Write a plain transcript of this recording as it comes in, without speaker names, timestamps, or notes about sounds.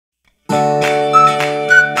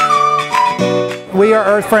we are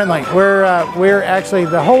earth friendly. We're actually,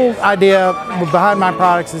 the whole idea behind my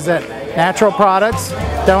products is that natural products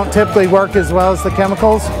don't typically work as well as the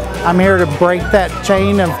chemicals. I'm here to break that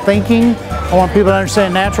chain of thinking. I want people to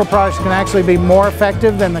understand natural products can actually be more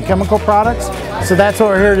effective than the chemical products. So that's what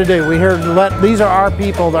we're here to do. We're here to these are our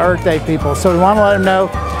people, the Earth Day people. So we want to let them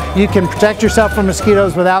know you can protect yourself from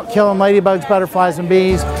mosquitoes without killing ladybugs, butterflies, and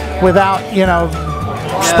bees, without,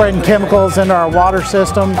 spreading chemicals into our water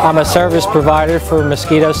system. I'm a service provider for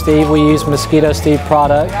Mosquito Steve. We use Mosquito Steve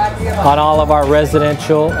product on all of our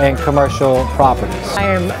residential and commercial properties. I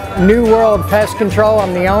am New World Pest Control.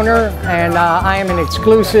 I'm the owner, and I am an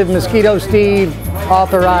exclusive Mosquito Steve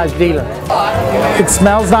authorized dealer. It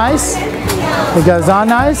smells nice. It goes on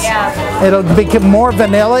nice. Yeah. It'll become more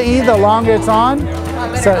vanilla-y the longer it's on.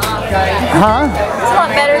 So, It's a lot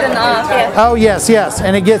better than the yeah. Oh yes, yes,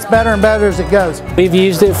 and it gets better and better as it goes. We've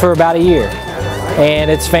used it for about a year, and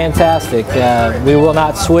it's fantastic. We will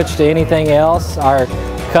not switch to anything else. Our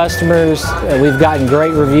customers, we've gotten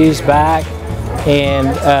great reviews back, and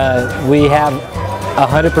we have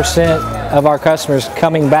 100% of our customers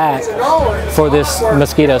coming back for this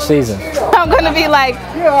mosquito season. I'm going to be like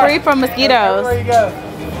free from mosquitoes.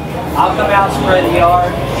 I'll come out and spray the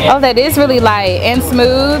yard. Oh, that is really light and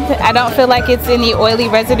smooth. I don't feel like it's any oily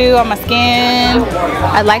residue on my skin.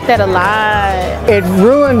 I like that a lot. It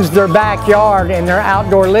ruins their backyard and their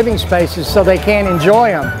outdoor living spaces so they can't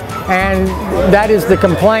enjoy them. And that is the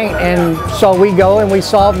complaint, and so we go and we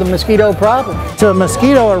solve the mosquito problem. To a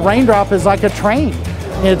mosquito, a raindrop is like a train.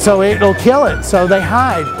 And so it'll kill it, so they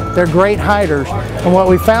hide. They're great hiders. And what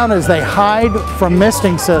we found is they hide from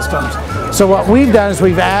misting systems. So what we've done is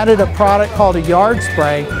we've added a product called a yard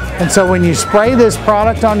spray. And so when you spray this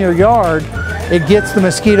product on your yard, it gets the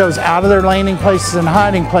mosquitoes out of their landing places and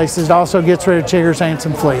hiding places. It also gets rid of chiggers, ants,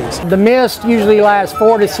 and fleas. The mist usually lasts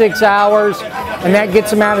 4 to 6 hours, and that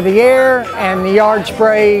gets them out of the air, and the yard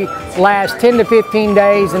spray lasts 10 to 15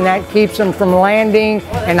 days, and that keeps them from landing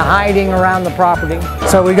and hiding around the property.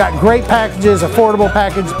 So we got great packages, affordable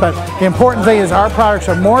package, but the important thing is our products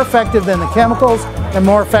are more effective than the chemicals and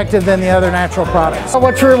more effective than the other natural products.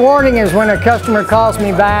 What's rewarding is when a customer calls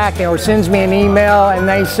me back or sends me an email and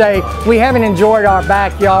they say, we haven't enjoyed our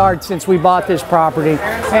backyard since we bought this property,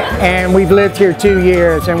 and we've lived here 2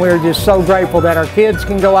 years, and we're just so grateful that our kids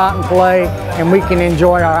can go out and play and we can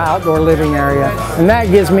enjoy our outdoor living area. And that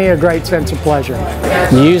gives me a great sense of pleasure.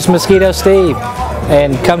 Use Mosquito Steve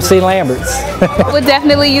and come see Lambert's. I would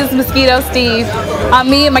definitely use Mosquito Steve on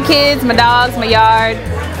me and my kids, my dogs, my yard.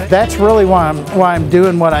 That's really why I'm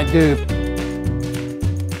doing what I do.